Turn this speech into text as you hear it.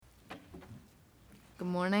Good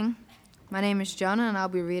morning. My name is Jonah, and I'll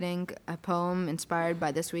be reading a poem inspired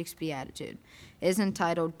by this week's Beatitude. It is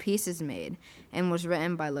entitled Peace is Made, and was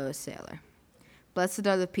written by Lois Saylor. Blessed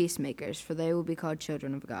are the peacemakers, for they will be called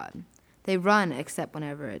children of God. They run except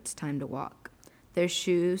whenever it's time to walk. Their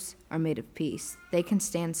shoes are made of peace. They can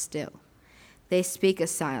stand still. They speak a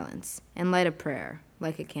silence and light a prayer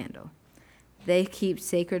like a candle. They keep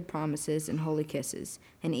sacred promises and holy kisses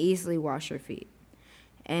and easily wash their feet.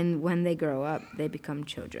 And when they grow up, they become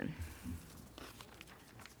children.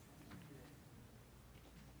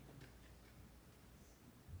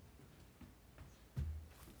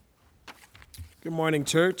 Good morning,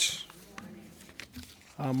 church.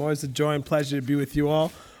 Always a joy and pleasure to be with you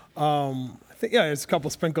all. I think, there's a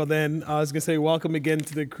couple sprinkled in. I was going to say welcome again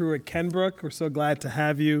to the crew at Kenbrook. We're so glad to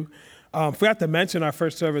have you. Forgot to mention our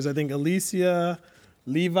first servers. I think Alicia,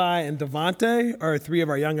 Levi, and Devontae are three of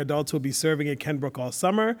our young adults who will be serving at Kenbrook all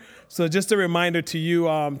summer. So just a reminder to you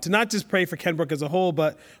to not just pray for Kenbrook as a whole,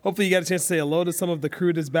 but hopefully you get a chance to say hello to some of the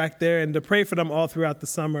crew that's back there and to pray for them all throughout the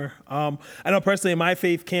summer. I know personally my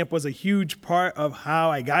faith camp was a huge part of how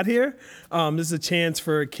I got here. This is a chance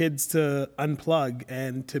for kids to unplug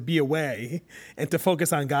and to be away and to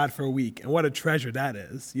focus on God for a week. And what a treasure that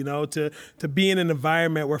is, to be in an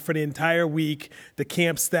environment where for the entire week, the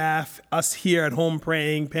camp staff, us here at home praying,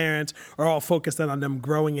 parents are all focused on them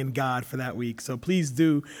growing in God for that week. So please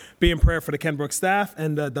do be in prayer for the Kenbrook staff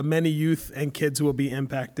and the many youth and kids who will be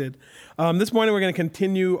impacted. This morning, we're going to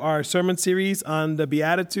continue our sermon series on the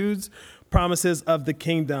Beatitudes, promises of the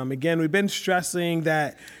kingdom. Again, we've been stressing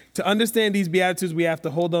that to understand these Beatitudes, we have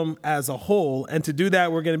to hold them as a whole. And to do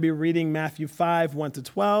that, we're going to be reading Matthew 5, 1 to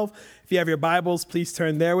 12. If you have your Bibles, please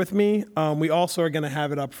turn there with me. We also are going to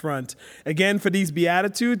have it up front. Again, for these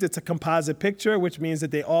Beatitudes, it's a composite picture, which means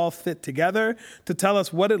that they all fit together to tell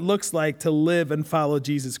us what it looks like to live and follow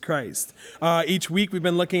Jesus Christ. Each week, we've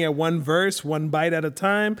been looking at one verse, one bite at a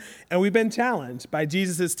time, and we've been challenged by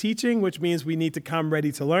Jesus' teaching, which means we need to come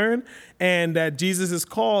ready to learn, and that Jesus'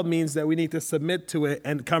 call means that we need to submit to it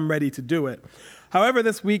and come ready to do it. However,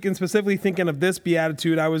 this week, and specifically thinking of this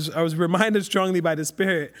Beatitude, I was reminded strongly by the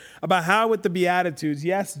Spirit about how with the Beatitudes,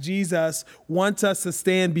 yes, Jesus wants us to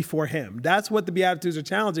stand before him. That's what the Beatitudes are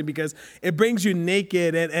challenging, because it brings you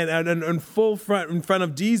naked and full front in front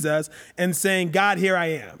of Jesus and saying, God, here I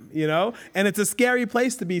am, And it's a scary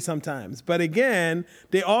place to be sometimes. But again,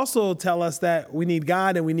 they also tell us that we need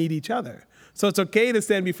God and we need each other. So it's okay to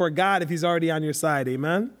stand before God if he's already on your side.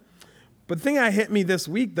 Amen? But the thing that hit me this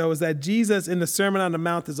week, though, is that Jesus in the Sermon on the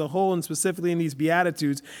Mount as a whole, and specifically in these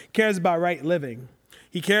Beatitudes, cares about right living.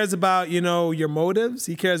 He cares about, your motives.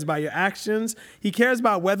 He cares about your actions. He cares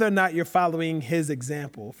about whether or not you're following his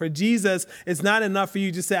example. For Jesus, it's not enough for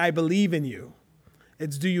you to say, I believe in you.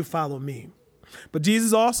 It's, do you follow me? But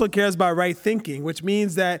Jesus also cares about right thinking, which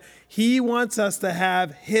means that he wants us to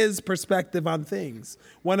have his perspective on things.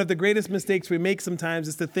 One of the greatest mistakes we make sometimes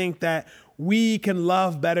is to think that we can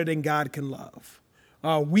love better than God can love.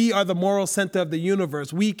 We are the moral center of the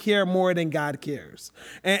universe. We care more than God cares.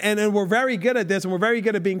 And we're very good at this, and we're very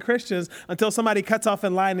good at being Christians until somebody cuts off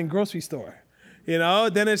in line in the grocery store.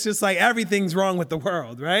 Then it's just like everything's wrong with the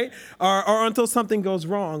world, right? Or until something goes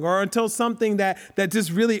wrong, or until something that just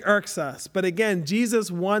really irks us. But again, Jesus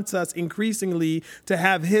wants us increasingly to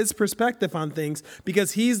have his perspective on things,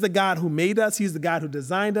 because he's the God who made us. He's the God who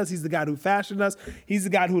designed us. He's the God who fashioned us. He's the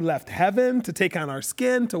God who left heaven to take on our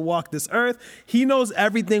skin, to walk this earth. He knows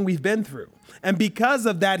everything we've been through. And because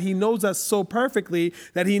of that, he knows us so perfectly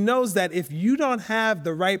that he knows that if you don't have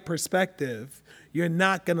the right perspective, you're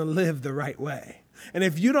not going to live the right way. And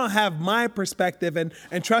if you don't have my perspective and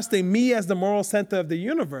trusting me as the moral center of the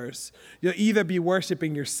universe, you'll either be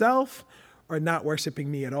worshiping yourself or not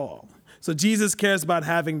worshiping me at all. So Jesus cares about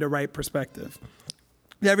having the right perspective.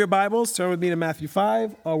 If you have your Bibles, turn with me to Matthew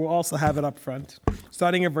 5, or we'll also have it up front,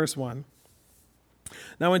 starting at verse 1.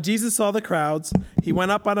 Now when Jesus saw the crowds, he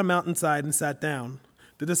went up on a mountainside and sat down.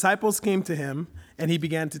 The disciples came to him, and he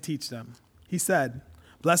began to teach them. He said,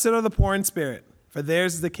 "Blessed are the poor in spirit, for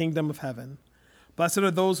theirs is the kingdom of heaven. Blessed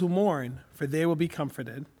are those who mourn, for they will be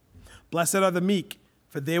comforted. Blessed are the meek,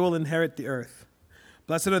 for they will inherit the earth.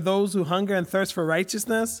 Blessed are those who hunger and thirst for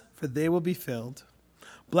righteousness, for they will be filled.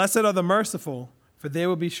 Blessed are the merciful, for they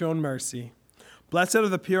will be shown mercy. Blessed are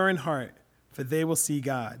the pure in heart, for they will see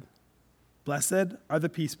God. Blessed are the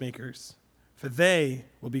peacemakers, for they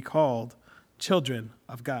will be called children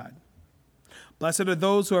of God. Blessed are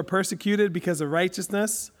those who are persecuted because of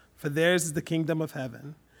righteousness, for theirs is the kingdom of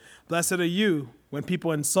heaven. Blessed are you when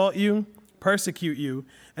people insult you, persecute you,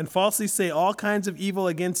 and falsely say all kinds of evil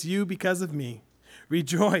against you because of me.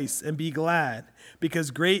 Rejoice and be glad,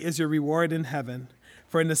 because great is your reward in heaven.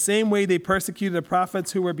 For in the same way they persecuted the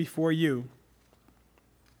prophets who were before you.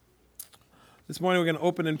 This morning we're going to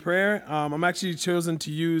open in prayer. I'm actually chosen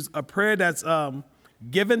to use a prayer that's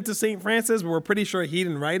given to St. Francis, but we're pretty sure he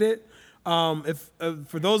didn't write it.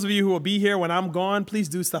 For those of you who will be here when I'm gone, please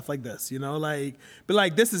do stuff like this, be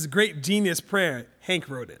like, this is great genius prayer. Hank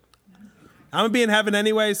wrote it. I'm going to be in heaven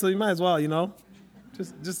anyway, so you might as well,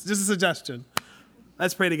 Just a suggestion.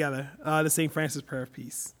 Let's pray together. The St. Francis prayer of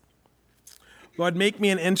peace. Lord, make me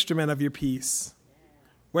an instrument of your peace.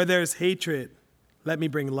 Where there is hatred, let me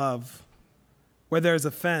bring love. Where there is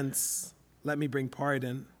offense, let me bring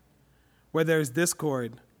pardon. Where there is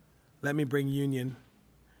discord, let me bring union.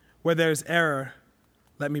 Where there is error,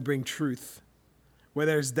 let me bring truth. Where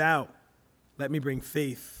there is doubt, let me bring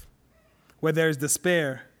faith. Where there is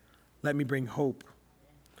despair, let me bring hope.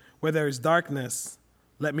 Where there is darkness,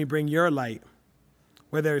 let me bring your light.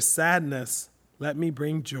 Where there is sadness, let me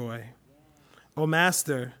bring joy. O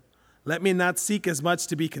Master, let me not seek as much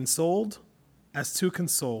to be consoled as to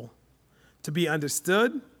console, to be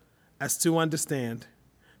understood as to understand,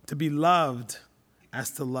 to be loved as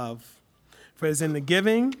to love. For it is in the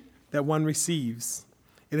giving that one receives.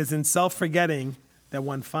 It is in self-forgetting that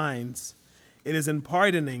one finds. It is in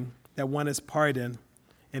pardoning that one is pardoned.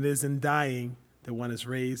 And it is in dying that one is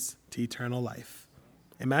raised to eternal life.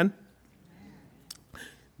 Amen?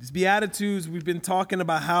 These Beatitudes, we've been talking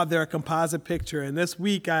about how they're a composite picture. And this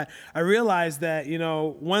week, I realized that,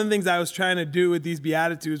 one of the things I was trying to do with these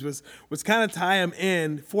Beatitudes was kind of tie them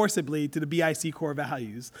in forcibly to the BIC core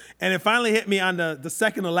values. And it finally hit me on the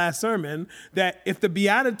second to last sermon that if the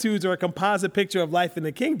Beatitudes are a composite picture of life in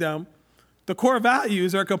the kingdom, the core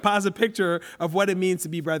values are a composite picture of what it means to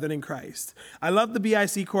be brethren in Christ. I love the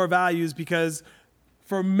BIC core values because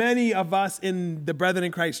for many of us in the Brethren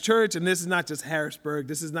in Christ Church, and this is not just Harrisburg,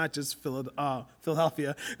 this is not just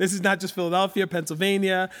Philadelphia, this is not just Philadelphia,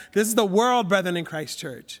 Pennsylvania, this is the world Brethren in Christ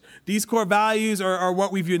Church. These core values are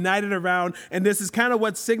what we've united around, and this is kind of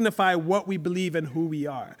what signify what we believe and who we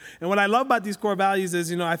are. And what I love about these core values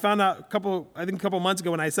is, I found out a couple months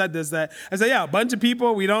ago when I said this, that I said, a bunch of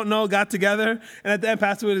people we don't know got together, and at the end,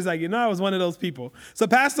 Pastor Woody is like, I was one of those people. So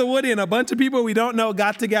Pastor Woody and a bunch of people we don't know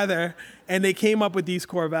got together, and they came up with these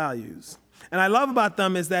core values. And I love about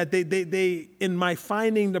them is that they in my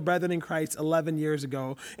finding the Brethren in Christ 11 years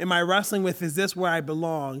ago, in my wrestling with, is this where I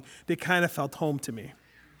belong, they kind of felt home to me.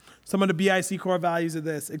 Some of the BIC core values are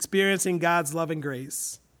this: experiencing God's love and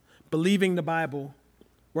grace, believing the Bible,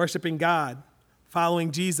 worshiping God,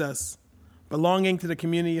 following Jesus, belonging to the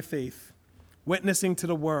community of faith, witnessing to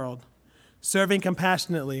the world, serving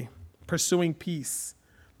compassionately, pursuing peace,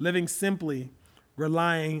 living simply,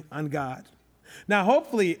 relying on God. Now,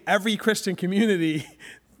 hopefully, every Christian community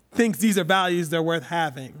thinks these are values they're worth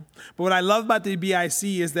having. But what I love about the BIC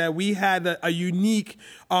is that we had a unique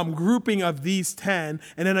grouping of these 10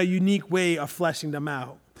 and then a unique way of fleshing them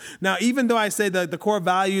out. Now, even though I say that the core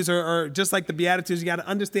values are just like the Beatitudes, you got to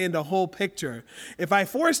understand the whole picture. If I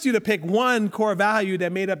forced you to pick one core value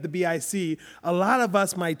that made up the BIC, a lot of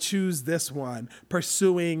us might choose this one: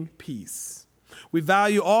 pursuing peace. We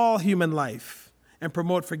value all human life and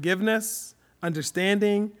promote forgiveness,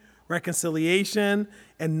 understanding, reconciliation,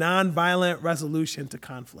 and nonviolent resolution to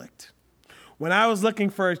conflict. When I was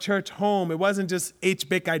looking for a church home, it wasn't just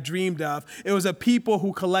HBIC I dreamed of. It was a people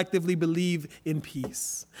who collectively believe in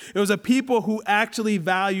peace. It was a people who actually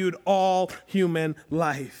valued all human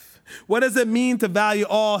life. What does it mean to value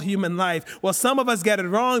all human life? Well, some of us get it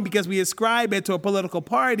wrong because we ascribe it to a political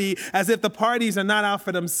party as if the parties are not out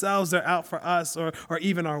for themselves, they're out for us or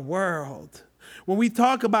even our world. When we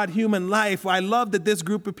talk about human life, I love that this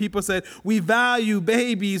group of people said, we value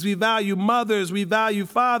babies, we value mothers, we value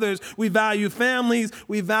fathers, we value families,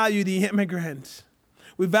 we value the immigrant,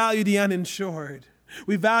 we value the uninsured.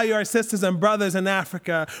 We value our sisters and brothers in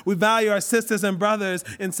Africa. We value our sisters and brothers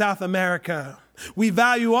in South America. We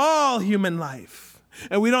value all human life.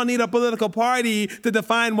 And we don't need a political party to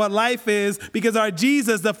define what life is because our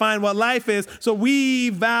Jesus defined what life is. So we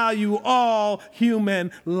value all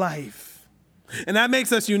human life. And that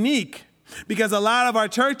makes us unique because a lot of our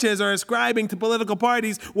churches are ascribing to political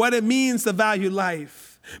parties what it means to value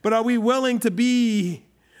life. But are we willing to be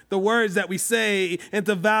the words that we say and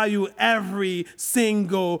to value every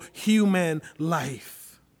single human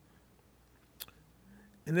life?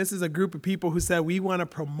 And this is a group of people who said we want to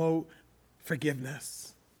promote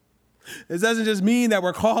forgiveness. This doesn't just mean that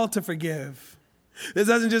we're called to forgive. This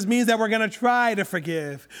doesn't just mean that we're going to try to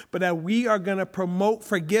forgive, but that we are going to promote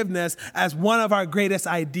forgiveness as one of our greatest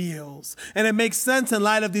ideals. And it makes sense in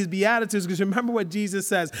light of these Beatitudes, because remember what Jesus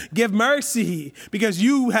says, give mercy because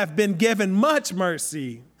you have been given much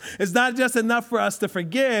mercy. It's not just enough for us to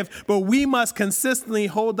forgive, but we must consistently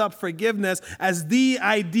hold up forgiveness as the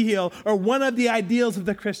ideal or one of the ideals of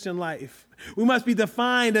the Christian life. We must be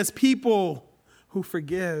defined as people who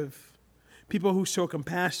forgive. People who show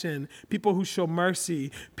compassion, people who show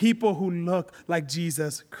mercy, people who look like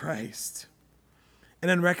Jesus Christ. And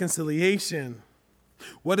then reconciliation.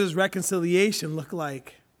 What does reconciliation look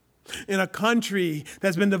like? In a country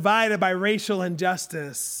that's been divided by racial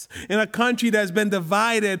injustice, in a country that's been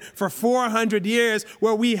divided for 400 years,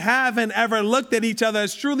 where we haven't ever looked at each other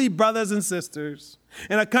as truly brothers and sisters,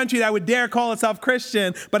 in a country that would dare call itself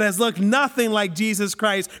Christian, but has looked nothing like Jesus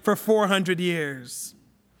Christ for 400 years.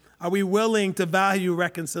 Are we willing to value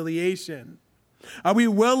reconciliation? Are we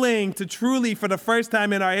willing to truly, for the first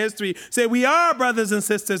time in our history, say we are brothers and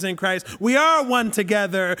sisters in Christ? We are one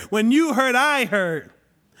together. When you hurt, I hurt.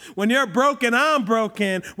 When you're broken, I'm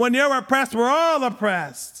broken. When you're oppressed, we're all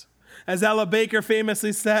oppressed. As Ella Baker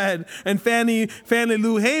famously said, and Fannie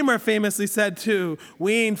Lou Hamer famously said too,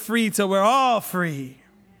 we ain't free till we're all free.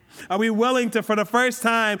 Are we willing to, for the first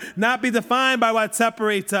time, not be defined by what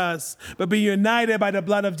separates us, but be united by the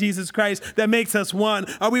blood of Jesus Christ that makes us one?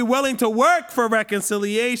 Are we willing to work for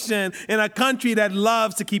reconciliation in a country that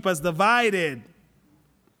loves to keep us divided?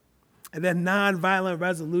 And then nonviolent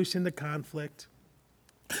resolution to conflict.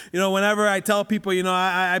 Whenever I tell people,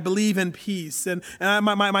 I believe in peace, and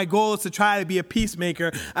my goal is to try to be a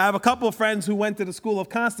peacemaker. I have a couple of friends who went to the school of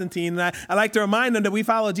Constantine, and I like to remind them that we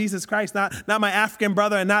follow Jesus Christ, not my African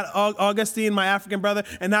brother, and not Augustine, my African brother,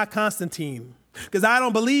 and not Constantine. Because I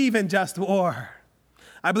don't believe in just war.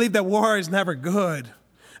 I believe that war is never good.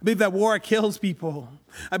 I believe that war kills people.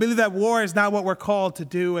 I believe that war is not what we're called to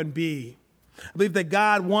do and be. I believe that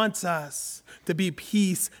God wants us to be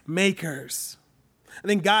peacemakers. I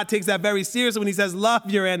think God takes that very seriously when he says, love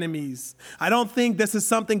your enemies. I don't think this is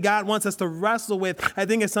something God wants us to wrestle with. I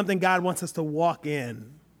think it's something God wants us to walk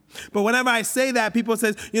in. But whenever I say that, people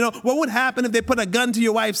say, what would happen if they put a gun to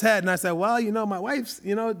your wife's head? And I say, well, my wife's,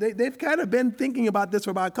 they've kind of been thinking about this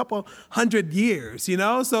for about a couple hundred years,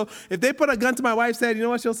 So if they put a gun to my wife's head, you know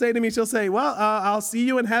what she'll say to me? She'll say, well, I'll see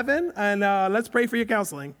you in heaven, and let's pray for your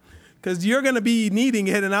counseling, because you're going to be needing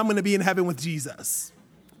it, and I'm going to be in heaven with Jesus.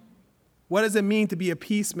 What does it mean to be a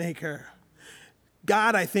peacemaker?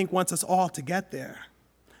 God, I think, wants us all to get there.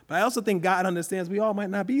 But I also think God understands we all might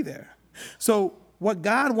not be there. So what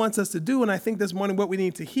God wants us to do, and I think this morning what we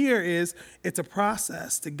need to hear is it's a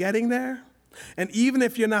process to getting there. And even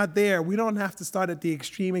if you're not there, we don't have to start at the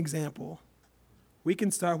extreme example. We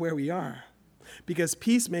can start where we are. Because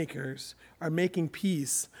peacemakers are making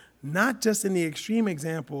peace, not just in the extreme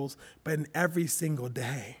examples, but in every single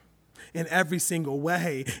day. In every single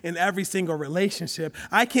way, in every single relationship.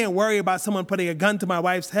 I can't worry about someone putting a gun to my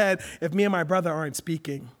wife's head if me and my brother aren't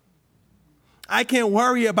speaking. I can't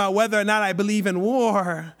worry about whether or not I believe in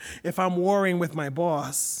war if I'm warring with my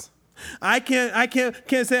boss. I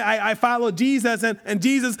can't say I follow Jesus and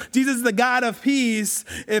Jesus is the God of peace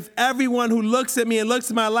if everyone who looks at me and looks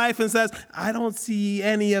at my life and says, I don't see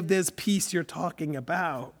any of this peace you're talking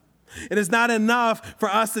about. It is not enough for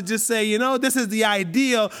us to just say, this is the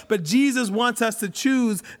ideal, but Jesus wants us to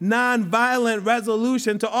choose nonviolent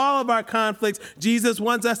resolution to all of our conflicts. Jesus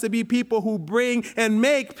wants us to be people who bring and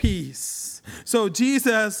make peace. So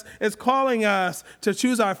Jesus is calling us to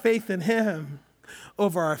choose our faith in him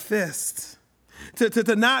over our fists.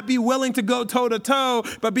 To not be willing to go toe-to-toe,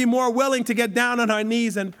 but be more willing to get down on our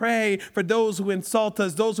knees and pray for those who insult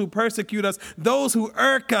us, those who persecute us, those who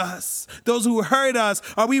irk us, those who hurt us.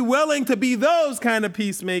 Are we willing to be those kind of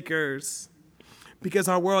peacemakers? Because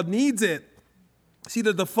our world needs it. See,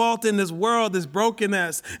 the default in this world is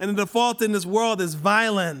brokenness, and the default in this world is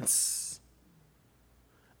violence.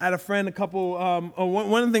 I had a friend,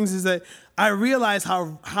 one of the things is that I realize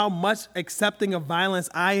how much accepting of violence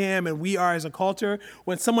I am and we are as a culture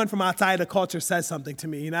when someone from outside the culture says something to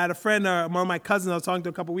me. I had a friend, one of my cousins I was talking to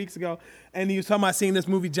a couple weeks ago, and he was talking about seeing this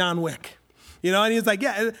movie, John Wick. And he was like,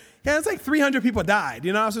 yeah, it's like 300 people died.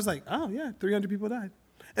 I was just like, oh, yeah, 300 people died.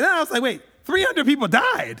 And then I was like, wait, 300 people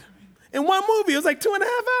died in one movie. It was like 2.5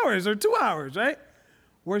 hours or 2 hours, right?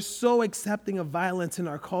 We're so accepting of violence in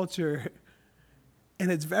our culture.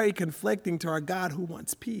 And it's very conflicting to our God who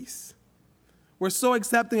wants peace. We're so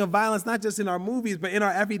accepting of violence, not just in our movies, but in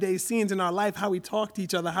our everyday scenes in our life, how we talk to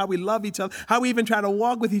each other, how we love each other, how we even try to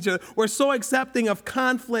walk with each other. We're so accepting of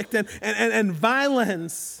conflict and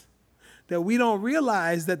violence that we don't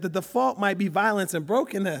realize that the default might be violence and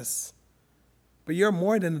brokenness. But you're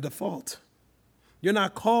more than the default. You're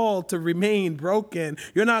not called to remain broken.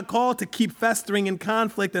 You're not called to keep festering in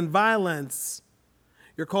conflict and violence.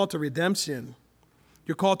 You're called to redemption.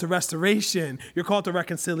 You're called to restoration. You're called to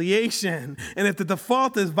reconciliation. And if the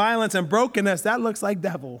default is violence and brokenness, that looks like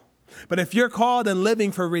devil. But if you're called and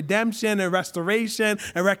living for redemption and restoration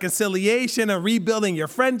and reconciliation and rebuilding your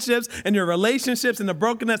friendships and your relationships and the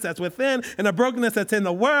brokenness that's within and the brokenness that's in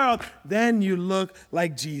the world, then you look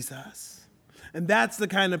like Jesus. And that's the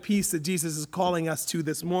kind of peace that Jesus is calling us to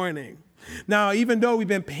this morning. Now, even though we've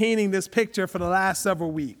been painting this picture for the last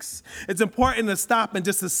several weeks, it's important to stop and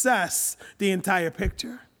just assess the entire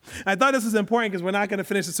picture. I thought this was important because we're not going to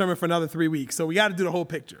finish the sermon for another 3 weeks, so we got to do the whole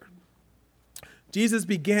picture. Jesus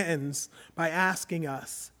begins by asking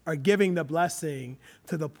us, or giving the blessing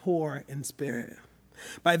to the poor in spirit.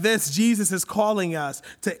 By this, Jesus is calling us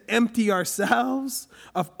to empty ourselves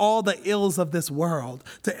of all the ills of this world,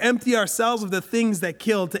 to empty ourselves of the things that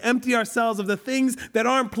kill, to empty ourselves of the things that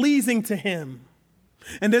aren't pleasing to him.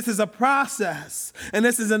 And this is a process, and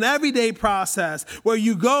this is an everyday process where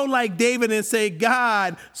you go like David and say,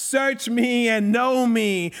 God, search me and know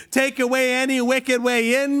me. Take away any wicked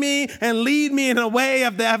way in me and lead me in a way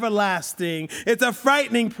of the everlasting. It's a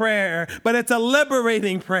frightening prayer, but it's a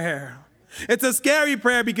liberating prayer. It's a scary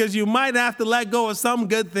prayer because you might have to let go of some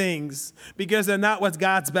good things because they're not what's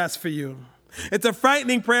God's best for you. It's a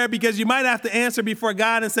frightening prayer because you might have to answer before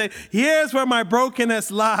God and say, here's where my brokenness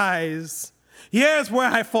lies. Here's where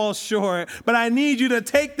I fall short, but I need you to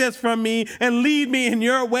take this from me and lead me in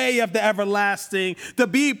your way of the everlasting. To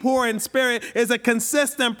be poor in spirit is a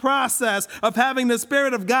consistent process of having the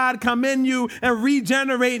Spirit of God come in you and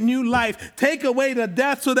regenerate new life. Take away the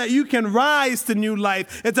death so that you can rise to new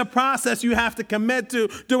life. It's a process you have to commit to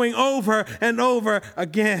doing over and over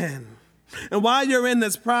again. And while you're in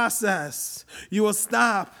this process, you will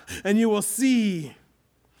stop and you will see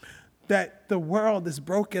that the world is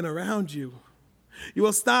broken around you. You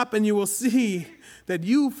will stop and you will see that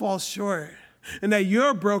you fall short and that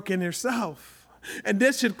you're broken yourself. And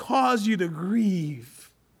this should cause you to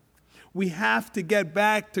grieve. We have to get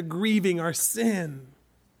back to grieving our sin.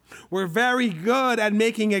 We're very good at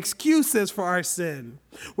making excuses for our sin.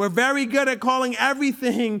 We're very good at calling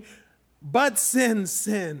everything but sin,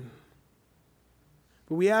 sin.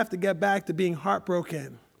 But we have to get back to being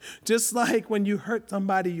heartbroken. Just like when you hurt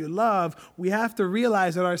somebody you love, we have to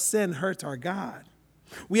realize that our sin hurts our God.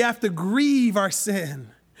 We have to grieve our sin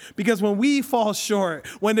because when we fall short,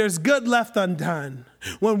 when there's good left undone,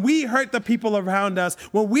 when we hurt the people around us,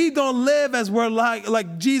 when we don't live as we're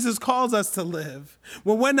like Jesus calls us to live,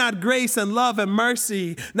 when we're not grace and love and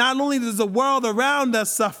mercy, not only does the world around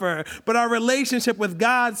us suffer, but our relationship with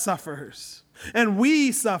God suffers and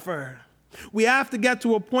we suffer. We have to get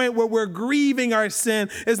to a point where we're grieving our sin.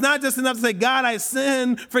 It's not just enough to say, God, I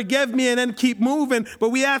sin, forgive me, and then keep moving.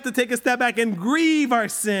 But we have to take a step back and grieve our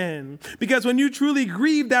sin. Because when you truly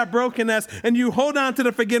grieve that brokenness and you hold on to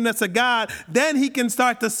the forgiveness of God, then he can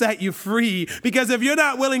start to set you free. Because if you're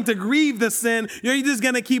not willing to grieve the sin, you're just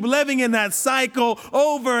going to keep living in that cycle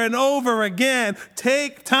over and over again.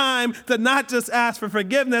 Take time to not just ask for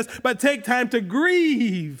forgiveness, but take time to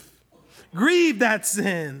grieve. Grieve that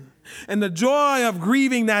sin. And the joy of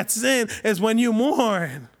grieving that sin is when you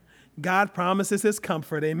mourn. God promises his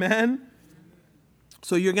comfort, amen?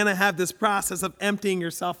 So you're going to have this process of emptying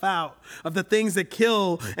yourself out of the things that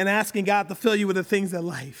kill and asking God to fill you with the things that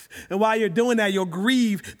life. And while you're doing that, you'll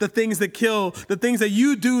grieve the things that kill, the things that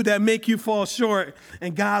you do that make you fall short,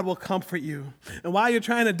 and God will comfort you. And while you're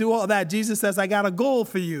trying to do all that, Jesus says, I got a goal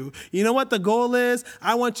for you. You know what the goal is?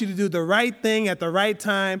 I want you to do the right thing at the right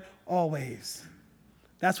time, always.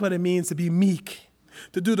 That's what it means to be meek,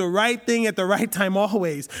 to do the right thing at the right time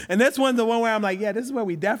always. And this one's the one where I'm like, yeah, this is where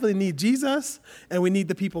we definitely need Jesus and we need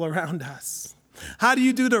the people around us. How do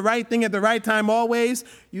you do the right thing at the right time always?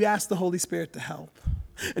 You ask the Holy Spirit to help.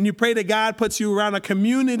 And you pray that God puts you around a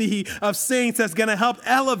community of saints that's going to help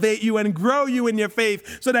elevate you and grow you in your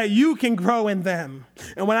faith so that you can grow in them.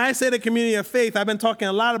 And when I say the community of faith, I've been talking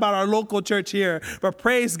a lot about our local church here. But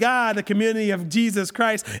praise God, the community of Jesus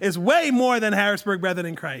Christ is way more than Harrisburg Brethren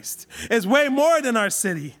in Christ. It's way more than our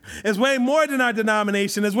city. It's way more than our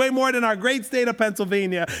denomination. It's way more than our great state of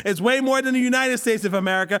Pennsylvania. It's way more than the United States of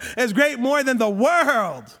America. It's great more than the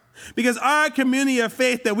world. Because our community of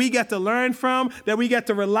faith that we get to learn from, that we get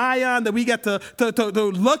to rely on, that we get to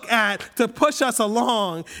look at, to push us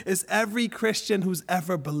along, is every Christian who's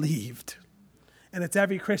ever believed. And it's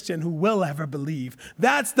every Christian who will ever believe.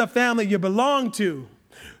 That's the family you belong to.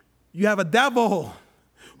 You have a devil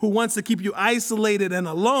who wants to keep you isolated and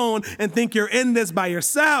alone and think you're in this by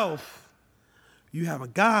yourself. You have a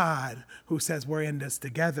God who says we're in this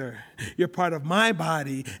together. You're part of my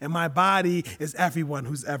body, and my body is everyone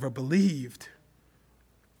who's ever believed.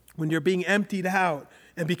 When you're being emptied out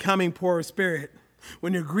and becoming poor of spirit,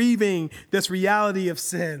 when you're grieving this reality of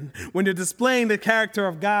sin, when you're displaying the character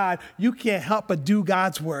of God, you can't help but do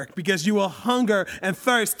God's work because you will hunger and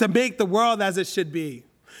thirst to make the world as it should be.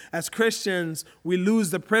 As Christians, we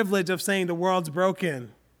lose the privilege of saying the world's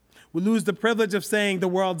broken. We lose the privilege of saying the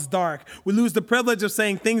world's dark. We lose the privilege of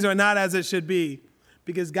saying things are not as it should be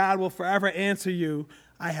because God will forever answer you,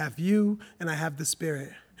 I have you and I have the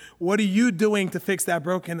Spirit. What are you doing to fix that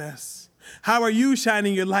brokenness? How are you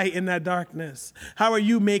shining your light in that darkness? How are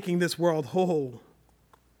you making this world whole?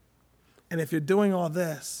 And if you're doing all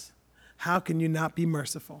this, how can you not be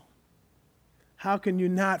merciful? How can you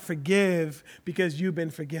not forgive because you've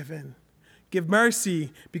been forgiven? Give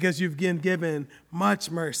mercy because you've been given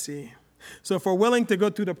much mercy. So if we're willing to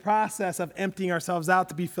go through the process of emptying ourselves out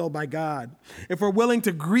to be filled by God, if we're willing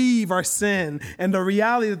to grieve our sin and the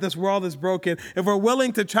reality that this world is broken, if we're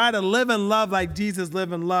willing to try to live and love like Jesus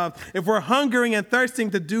lived and loved, if we're hungering and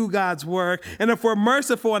thirsting to do God's work, and if we're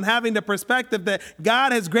merciful and having the perspective that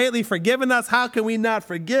God has greatly forgiven us, how can we not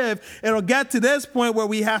forgive? It'll get to this point where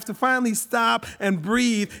we have to finally stop and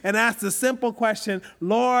breathe and ask the simple question,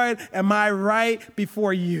 Lord, am I right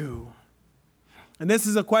before you? And this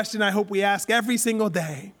is a question I hope we ask every single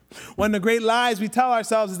day. One of the great lies we tell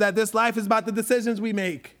ourselves is that this life is about the decisions we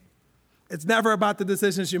make. It's never about the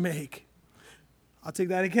decisions you make. I'll take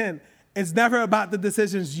that again. It's never about the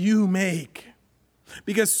decisions you make.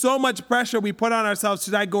 Because so much pressure we put on ourselves,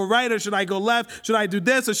 should I go right or should I go left? Should I do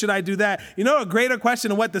this or should I do that? You know a greater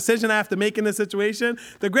question of what decision I have to make in this situation?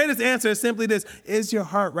 The greatest answer is simply this, is your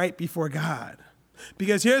heart right before God?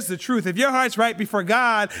 Because here's the truth. If your heart's right before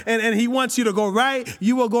God and he wants you to go right,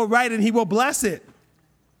 you will go right and he will bless it.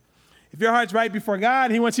 If your heart's right before God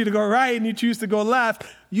and he wants you to go right and you choose to go left,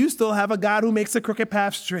 you still have a God who makes a crooked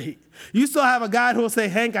path straight. You still have a God who will say,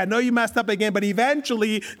 Hank, I know you messed up again, but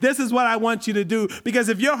eventually this is what I want you to do. Because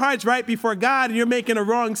if your heart's right before God and you're making a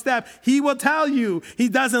wrong step, he will tell you. He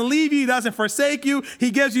doesn't leave you. He doesn't forsake you.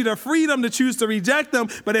 He gives you the freedom to choose to reject him.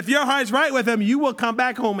 But if your heart's right with him, you will come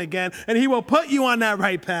back home again and he will put you on that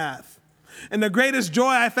right path. And the greatest joy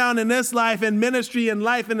I found in this life, in ministry and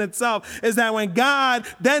life in itself, is that when God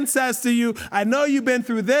then says to you, I know you've been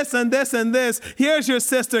through this and this and this. Here's your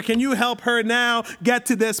sister. Can you help her now get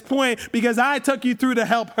to this point? Because I took you through to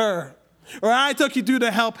help her. Or I took you through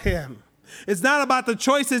to help him. It's not about the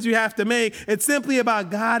choices you have to make. It's simply about,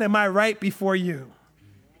 God, am I right before you?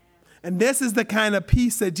 And this is the kind of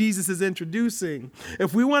peace that Jesus is introducing.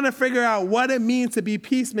 If we want to figure out what it means to be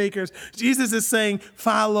peacemakers, Jesus is saying,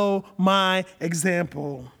 follow my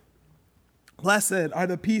example. Blessed are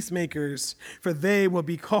the peacemakers, for they will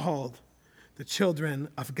be called the children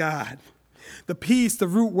of God. The peace, the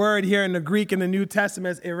root word here in the Greek in the New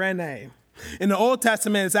Testament is eirene. In the Old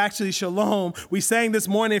Testament, it's actually shalom. We sang this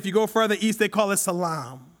morning, if you go further east, they call it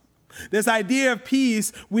salam. This idea of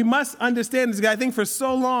peace, we must understand this. I think for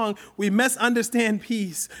so long, we misunderstand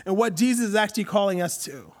peace and what Jesus is actually calling us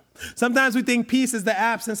to. Sometimes we think peace is the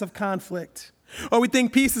absence of conflict. Or we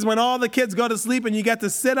think peace is when all the kids go to sleep and you get to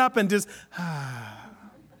sit up and just,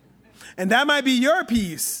 And that might be your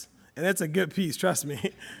peace. And it's a good peace, trust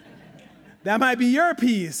me. That might be your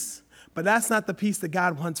peace. But that's not the peace that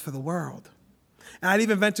God wants for the world. And I'd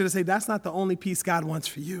even venture to say that's not the only peace God wants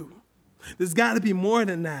for you. There's got to be more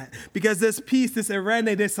than that. Because this peace, this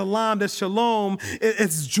eirene, this salam, this shalom,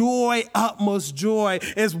 it's joy, utmost joy.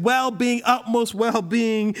 It's well-being, utmost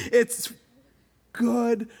well-being. It's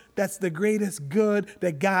good. That's the greatest good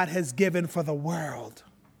that God has given for the world.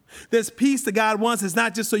 This peace that God wants is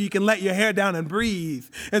not just so you can let your hair down and breathe.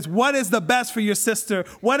 It's what is the best for your sister?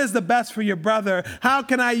 What is the best for your brother? How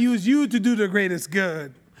can I use you to do the greatest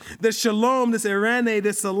good? This shalom, this eirene,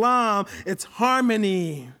 this salam, it's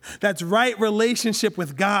harmony. That's right relationship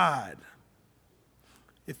with God.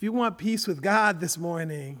 If you want peace with God this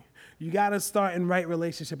morning, you got to start in right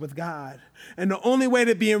relationship with God. And the only way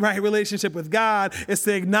to be in right relationship with God is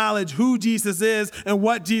to acknowledge who Jesus is and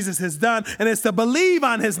what Jesus has done, and it's to believe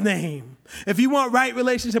on his name. If you want right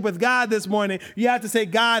relationship with God this morning, you have to say,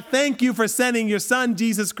 God, thank you for sending your son,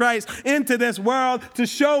 Jesus Christ, into this world to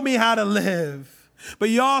show me how to live. But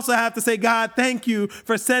you also have to say, God, thank you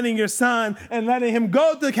for sending your son and letting him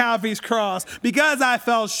go to Calvary's cross because I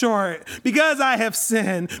fell short, because I have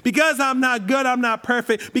sinned, because I'm not good, I'm not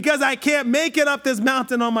perfect, because I can't make it up this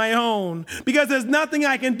mountain on my own, because there's nothing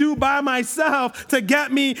I can do by myself to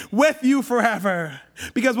get me with you forever.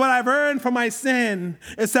 Because what I've earned for my sin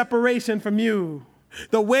is separation from you.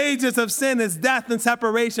 The wages of sin is death and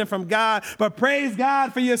separation from God. But praise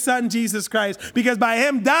God for your son, Jesus Christ, because by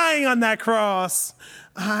him dying on that cross,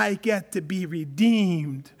 I get to be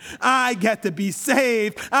redeemed. I get to be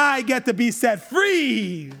saved. I get to be set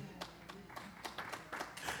free.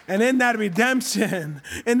 And in that redemption,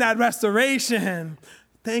 in that restoration,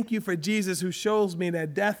 thank you for Jesus, who shows me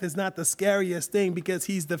that death is not the scariest thing because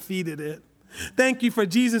he's defeated it. Thank you for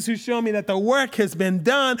Jesus, who showed me that the work has been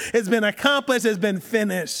done, it's been accomplished, it's been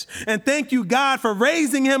finished. And thank you, God, for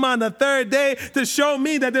raising him on the third day to show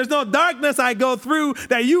me that there's no darkness I go through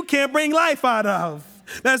that you can't bring life out of.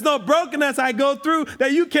 There's no brokenness I go through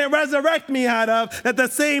that you can't resurrect me out of. That the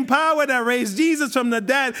same power that raised Jesus from the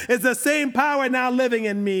dead is the same power now living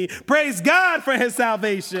in me. Praise God for his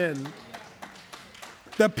salvation.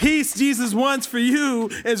 The peace Jesus wants for you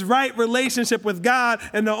is right relationship with God.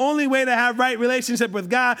 And the only way to have right relationship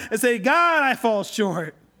with God is say, God, I fall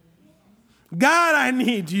short. God, I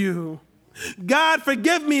need you. God,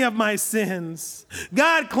 forgive me of my sins.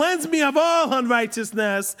 God, cleanse me of all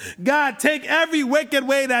unrighteousness. God, take every wicked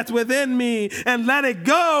way that's within me and let it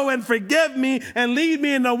go and forgive me and lead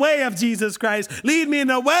me in the way of Jesus Christ. Lead me in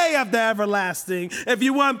the way of the everlasting. If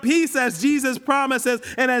you want peace as Jesus promises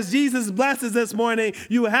and as Jesus blesses this morning,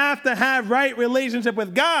 you have to have right relationship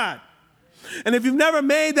with God. And if you've never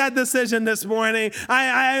made that decision this morning,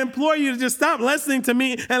 I implore you to just stop listening to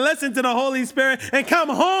me and listen to the Holy Spirit and come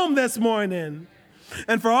home this morning.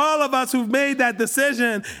 And for all of us who've made that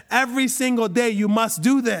decision, every single day you must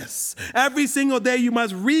do this. Every single day you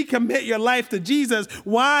must recommit your life to Jesus.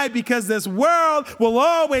 Why? Because this world will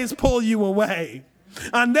always pull you away.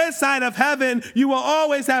 On this side of heaven, you will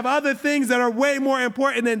always have other things that are way more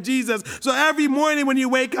important than Jesus. So every morning when you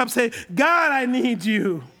wake up, say, God, I need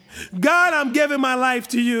you. God, I'm giving my life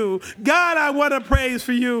to you. God, I want to praise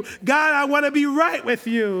for you. God, I want to be right with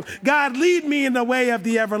you. God, lead me in the way of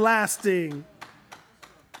the everlasting.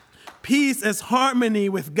 Peace is harmony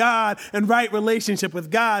with God and right relationship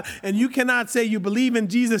with God. And you cannot say you believe in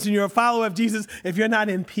Jesus and you're a follower of Jesus if you're not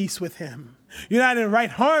in peace with him. You're not in right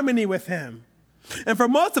harmony with him. And for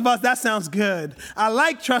most of us, that sounds good. I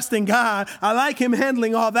like trusting God. I like him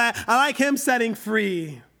handling all that. I like him setting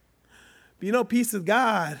free. But you know, peace with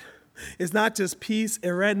God is not just peace,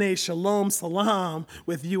 irene, shalom, salam,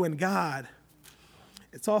 with you and God.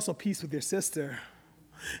 It's also peace with your sister.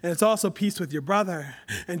 And it's also peace with your brother.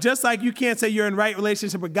 And just like you can't say you're in right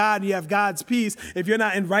relationship with God and you have God's peace, if you're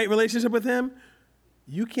not in right relationship with him,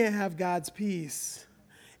 you can't have God's peace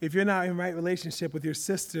if you're not in right relationship with your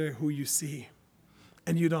sister who you see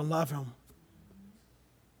and you don't love him.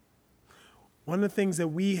 One of the things that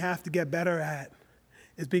we have to get better at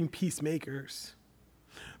is being peacemakers.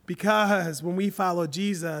 Because when we follow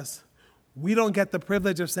Jesus, we don't get the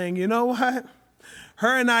privilege of saying, you know what?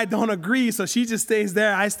 Her and I don't agree, so she just stays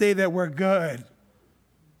there, I stay there, we're good.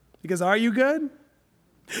 Because are you good?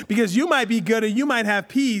 Because you might be good and you might have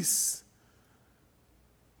peace,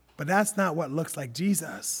 but that's not what looks like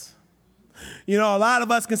Jesus. You know, a lot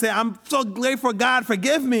of us can say, I'm so grateful, God,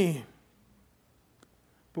 forgive me.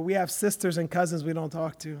 But we have sisters and cousins we don't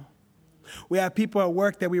talk to. We have people at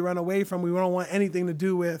work that we run away from, we don't want anything to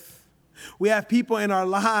do with. We have people in our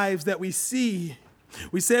lives that we see.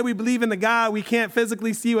 We say we believe in the God we can't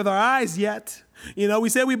physically see with our eyes yet. You know, we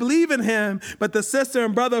say we believe in him, but the sister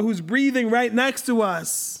and brother who's breathing right next to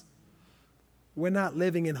us, we're not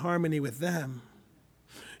living in harmony with them.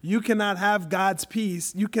 You cannot have God's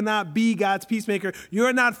peace. You cannot be God's peacemaker.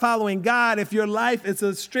 You're not following God if your life is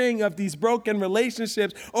a string of these broken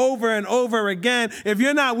relationships over and over again, if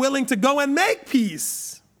you're not willing to go and make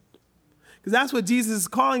peace. Because that's what Jesus is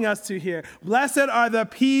calling us to here. Blessed are the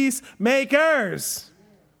peacemakers.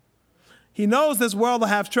 He knows this world will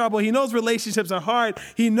have trouble. He knows relationships are hard.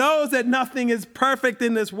 He knows that nothing is perfect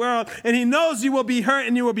in this world. And he knows you will be hurt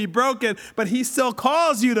and you will be broken. But he still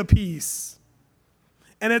calls you to peace.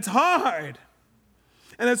 And it's hard.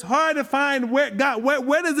 And it's hard to find where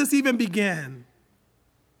does this even begin?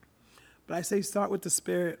 But I say start with the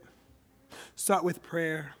Spirit. Start with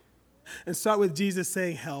prayer. And start with Jesus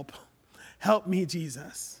saying, help. Help me,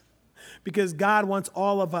 Jesus. Because God wants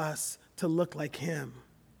all of us to look like him.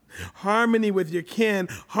 harmony with your kin,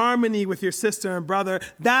 harmony with your sister and brother.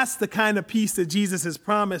 That's the kind of peace that Jesus is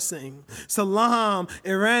promising. Salam,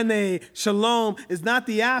 Irene, Shalom is not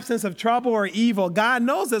the absence of trouble or evil. God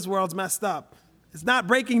knows this world's messed up. It's not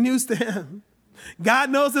breaking news to him. God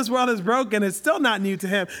knows this world is broken. It's still not new to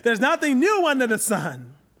him. There's nothing new under the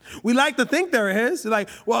sun. We like to think there is. Like,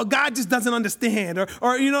 well, God just doesn't understand. Or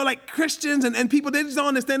like Christians and people, they just don't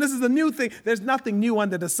understand. This is a new thing. There's nothing new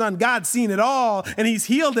under the sun. God's seen it all, and he's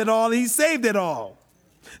healed it all, and he's saved it all.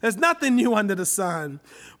 There's nothing new under the sun.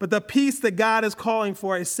 But the peace that God is calling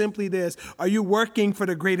for is simply this. Are you working for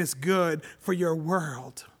the greatest good for your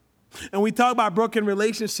world? And we talk about broken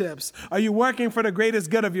relationships. Are you working for the greatest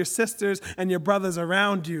good of your sisters and your brothers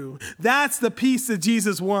around you? That's the peace that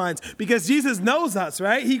Jesus wants, because Jesus knows us,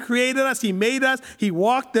 right? He created us. He made us. He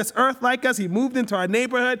walked this earth like us. He moved into our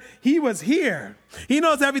neighborhood. He was here. He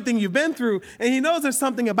knows everything you've been through, and he knows there's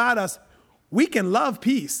something about us. We can love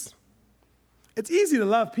peace. It's easy to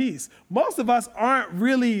love peace. Most of us aren't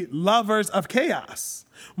really lovers of chaos.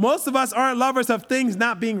 Most of us aren't lovers of things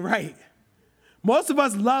not being right. Most of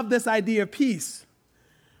us love this idea of peace,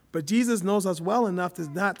 but Jesus knows us well enough to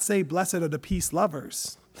not say, blessed are the peace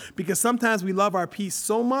lovers, because sometimes we love our peace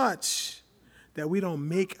so much that we don't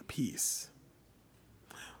make peace.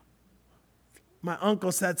 My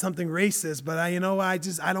uncle said something racist, but I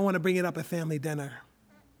don't want to bring it up at family dinner.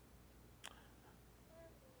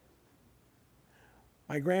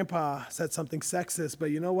 My grandpa said something sexist, but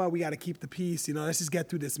you know what? We got to keep the peace. Let's just get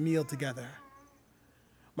through this meal together.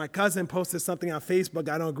 My cousin posted something on Facebook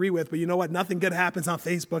I don't agree with, but you know what? Nothing good happens on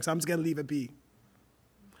Facebook, so I'm just going to leave it be.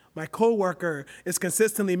 My coworker is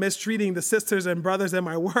consistently mistreating the sisters and brothers in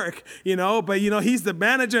my work, but he's the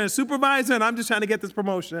manager and supervisor, and I'm just trying to get this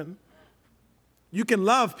promotion. You can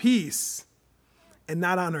love peace and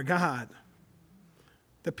not honor God.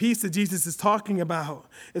 The peace that Jesus is talking about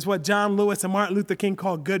is what John Lewis and Martin Luther King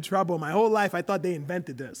called good trouble. My whole life, I thought they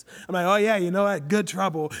invented this. I'm like, oh yeah, you know what? Good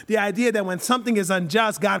trouble. The idea that when something is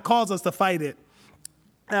unjust, God calls us to fight it.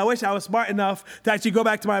 And I wish I was smart enough to actually go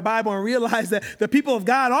back to my Bible and realize that the people of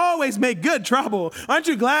God always make good trouble. Aren't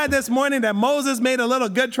you glad this morning that Moses made a little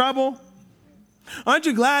good trouble? Aren't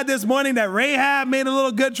you glad this morning that Rahab made a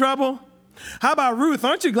little good trouble? How about Ruth?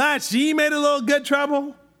 Aren't you glad she made a little good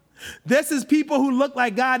trouble? This is people who look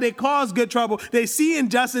like God. They cause good trouble. They see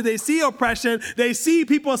injustice. They see oppression. They see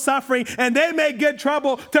people suffering, and they make good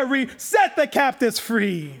trouble to set the captives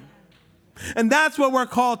free. And that's what we're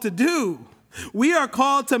called to do. We are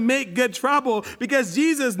called to make good trouble because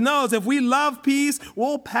Jesus knows if we love peace,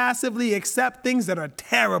 we'll passively accept things that are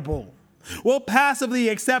terrible. We'll passively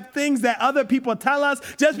accept things that other people tell us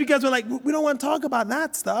just because we're like, we don't want to talk about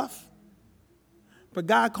that stuff. But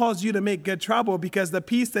God calls you to make good trouble because the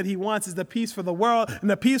peace that he wants is the peace for the world. And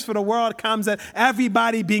the peace for the world comes at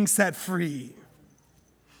everybody being set free.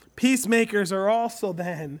 Peacemakers are also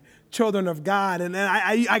then children of God. And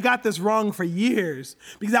I got this wrong for years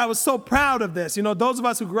because I was so proud of this. Those of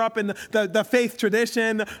us who grew up in the faith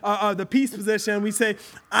tradition, the peace position, we say,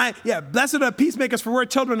 blessed are the peacemakers for we're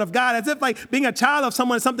children of God, as if like being a child of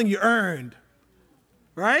someone is something you earned,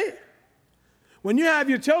 right? When you have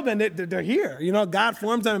your children, they're here. God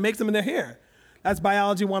forms them and makes them, and they're here. That's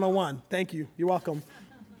biology 101. Thank you. You're welcome.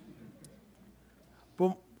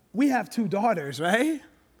 But we have 2 daughters, right?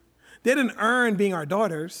 They didn't earn being our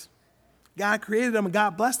daughters. God created them, and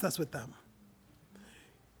God blessed us with them.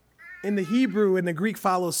 In the Hebrew and the Greek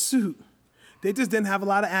follows suit. They just didn't have a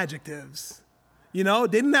lot of adjectives. They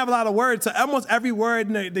didn't have a lot of words. So almost every word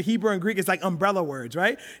in the Hebrew and Greek is like umbrella words,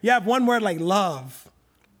 right? You have one word like love.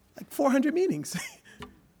 Like 400 meanings.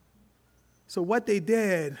 So what they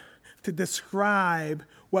did to describe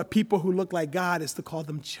what people who look like God is to call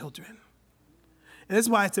them children. And this is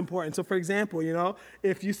why it's important. So for example,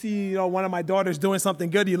 if you see, one of my daughters doing something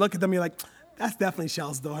good, you look at them, you're like, that's definitely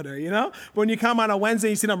Shell's daughter, But when you come on a Wednesday,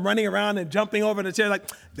 you see them running around and jumping over the chair, like,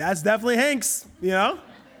 that's definitely Hank's, You're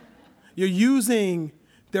using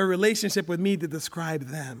their relationship with me to describe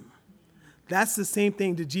them. That's the same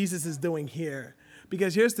thing that Jesus is doing here.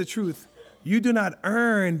 Because here's the truth. You do not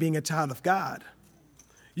earn being a child of God.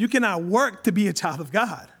 You cannot work to be a child of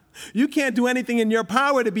God. You can't do anything in your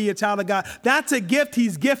power to be a child of God. That's a gift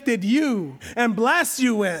he's gifted you and blessed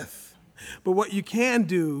you with. But what you can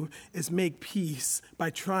do is make peace by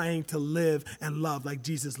trying to live and love like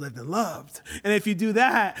Jesus lived and loved. And if you do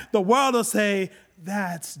that, the world will say,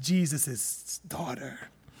 that's Jesus' daughter.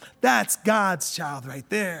 That's God's child right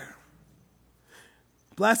there.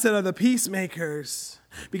 Blessed are the peacemakers,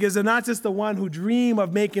 because they're not just the one who dream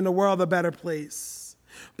of making the world a better place,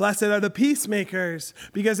 Blessed are the peacemakers,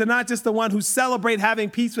 because they're not just the one who celebrate having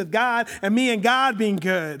peace with God and me and God being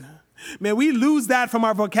good. Man, we lose that from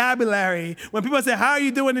our vocabulary. When people say, how are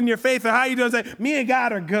you doing in your faith? Or how are you doing? Say, me and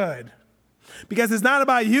God are good. Because it's not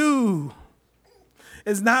about you.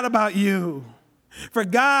 It's not about you. For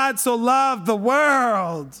God so loved the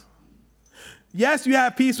world. Yes, you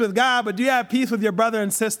have peace with God, but do you have peace with your brother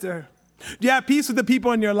and sister? Do you have peace with the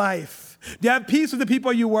people in your life? Do you have peace with the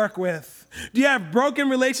people you work with? Do you have broken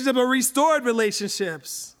relationships or restored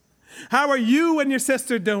relationships? How are you and your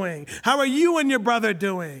sister doing? How are you and your brother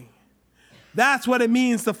doing? That's what it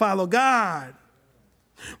means to follow God.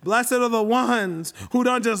 Blessed are the ones who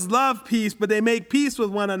don't just love peace, but they make peace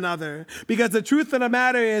with one another. Because the truth of the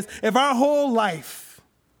matter is, if our whole life,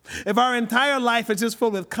 if our entire life is just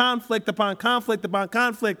full of conflict upon conflict upon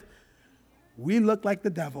conflict, we look like the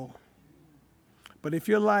devil. But if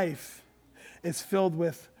your life is filled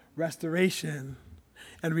with restoration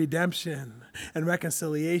and redemption and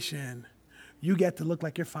reconciliation, you get to look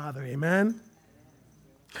like your Father. Amen?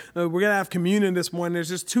 We're going to have communion this morning. There's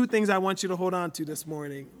just two things I want you to hold on to this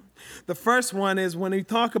morning. The first one is when we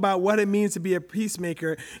talk about what it means to be a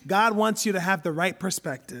peacemaker, God wants you to have the right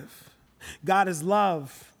perspective. God is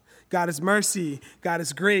love. God is mercy. God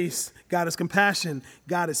is grace. God is compassion.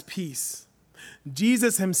 God is peace.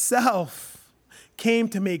 Jesus himself came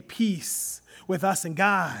to make peace with us and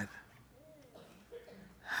God.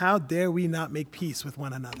 How dare we not make peace with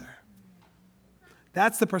one another?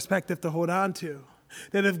 That's the perspective to hold on to.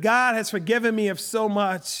 That if God has forgiven me of so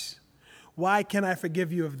much, why can't I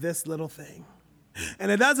forgive you of this little thing? And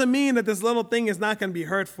it doesn't mean that this little thing is not going to be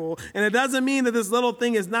hurtful. And it doesn't mean that this little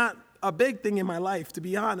thing is not a big thing in my life, to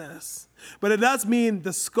be honest. But it does mean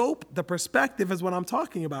the scope, the perspective is what I'm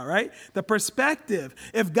talking about, right? The perspective.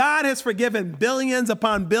 If God has forgiven billions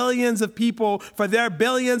upon billions of people for their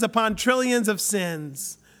billions upon trillions of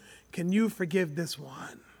sins, can you forgive this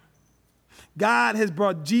one? God has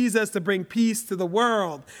brought Jesus to bring peace to the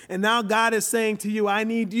world. And now God is saying to you, I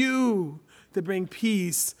need you to bring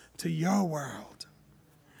peace to your world.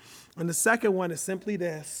 And the second one is simply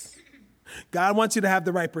this. God wants you to have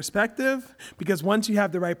the right perspective, because once you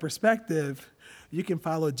have the right perspective, you can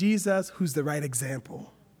follow Jesus, who's the right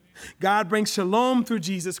example. God brings shalom through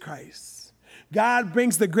Jesus Christ. God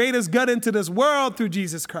brings the greatest good into this world through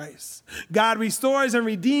Jesus Christ. God restores and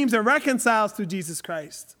redeems and reconciles through Jesus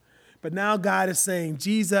Christ. But now God is saying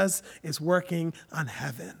Jesus is working on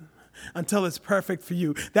heaven until it's perfect for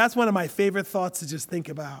you. That's one of my favorite thoughts to just think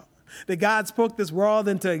about. That God spoke this world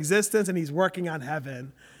into existence and he's working on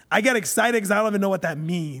heaven. I get excited because I don't even know what that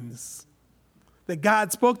means. That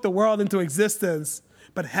God spoke the world into existence,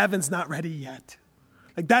 but heaven's not ready yet.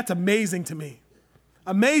 Like, that's amazing to me.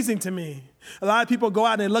 Amazing to me. A lot of people go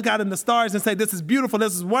out and they look out in the stars and say, this is beautiful,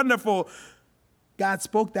 this is wonderful. God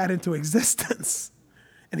spoke that into existence,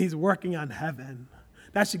 and he's working on heaven.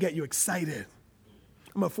 That should get you excited.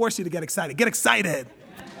 I'm going to force you to get excited. Get excited.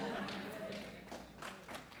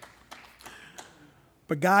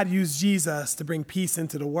 But God used Jesus to bring peace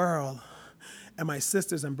into the world. And my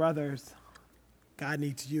sisters and brothers, God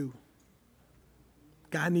needs you.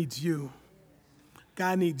 God needs you.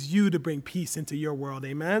 God needs you to bring peace into your world.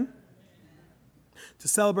 Amen? To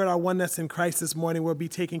celebrate our oneness in Christ this morning, we'll be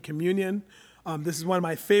taking communion. This is one of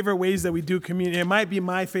my favorite ways that we do communion. It might be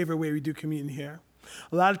my favorite way we do communion here.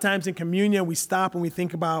 A lot of times in communion, we stop and we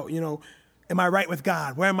think about, am I right with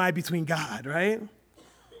God? Where am I between God, right?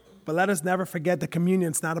 But let us never forget that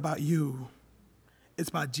communion's not about you. It's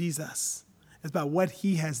about Jesus. It's about what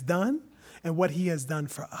he has done and what he has done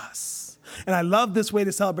for us. And I love this way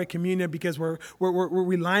to celebrate communion because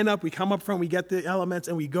we line up, we come up front, we get the elements,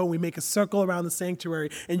 and we go, we make a circle around the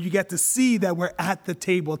sanctuary, and you get to see that we're at the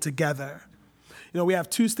table together. We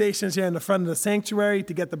have 2 stations here in the front of the sanctuary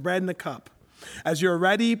to get the bread and the cup. As you're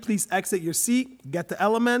ready, please exit your seat, get the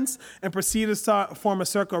elements, and proceed to form a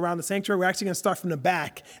circle around the sanctuary. We're actually going to start from the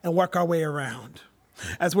back and work our way around.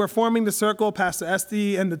 As we're forming the circle, Pastor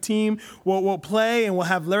Esty and the team will play, and we'll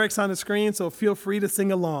have lyrics on the screen, so feel free to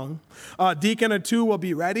sing along. Deacon or 2 will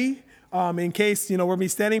be ready. In case, we'll be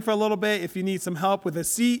standing for a little bit. If you need some help with a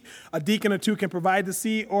seat, a deacon or 2 can provide the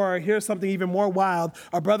seat, or here's something even more wild.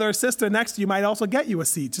 A brother or sister next to you might also get you a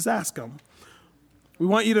seat. Just ask them. We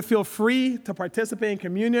want you to feel free to participate in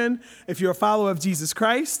communion if you're a follower of Jesus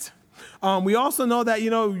Christ. We also know that,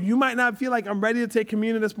 you might not feel like I'm ready to take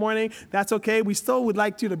communion this morning. That's okay. We still would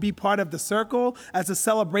like you to be part of the circle as a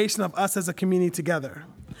celebration of us as a community together.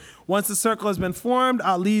 Once the circle has been formed,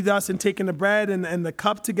 I'll lead us in taking the bread and the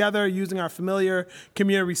cup together using our familiar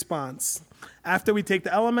communion response. After we take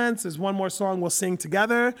the elements, there's one more song we'll sing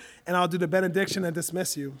together, and I'll do the benediction and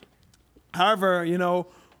dismiss you. However,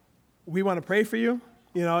 we want to pray for you.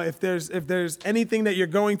 If there's anything that you're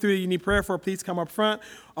going through that you need prayer for, please come up front.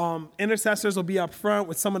 Intercessors will be up front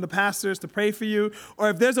with some of the pastors to pray for you. Or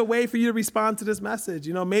if there's a way for you to respond to this message,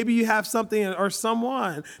 maybe you have something or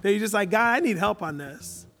someone that you're just like, God, I need help on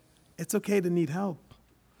this. It's okay to need help.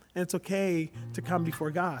 And it's okay to come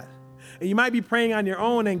before God. And you might be praying on your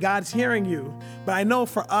own and God's hearing you. But I know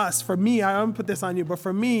for me, I don't put this on you, but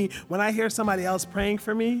for me, when I hear somebody else praying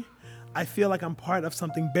for me, I feel like I'm part of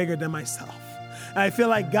something bigger than myself. And I feel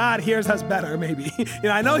like God hears us better, maybe.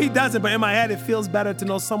 I know he doesn't, but in my head, it feels better to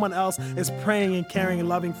know someone else is praying and caring and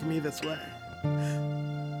loving for me this way.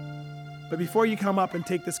 But before you come up and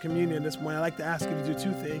take this communion this morning, I'd like to ask you to do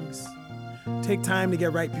two things. Take time to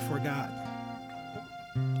get right before God.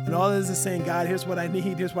 And all it is saying, God, here's what I need.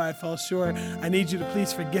 Here's why I fell short. I need you to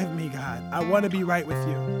please forgive me, God. I want to be right with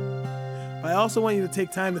you. But I also want you to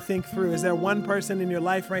take time to think through, is there one person in your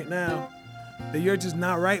life right now that you're just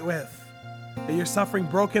not right with? That you're suffering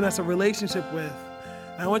brokenness of relationship with?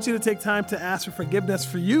 And I want you to take time to ask for forgiveness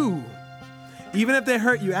for you. Even if they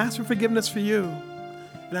hurt you, ask for forgiveness for you.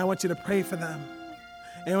 And I want you to pray for them.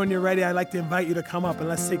 And when you're ready, I'd like to invite you to come up and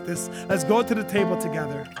let's go to the table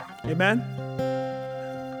together. Amen?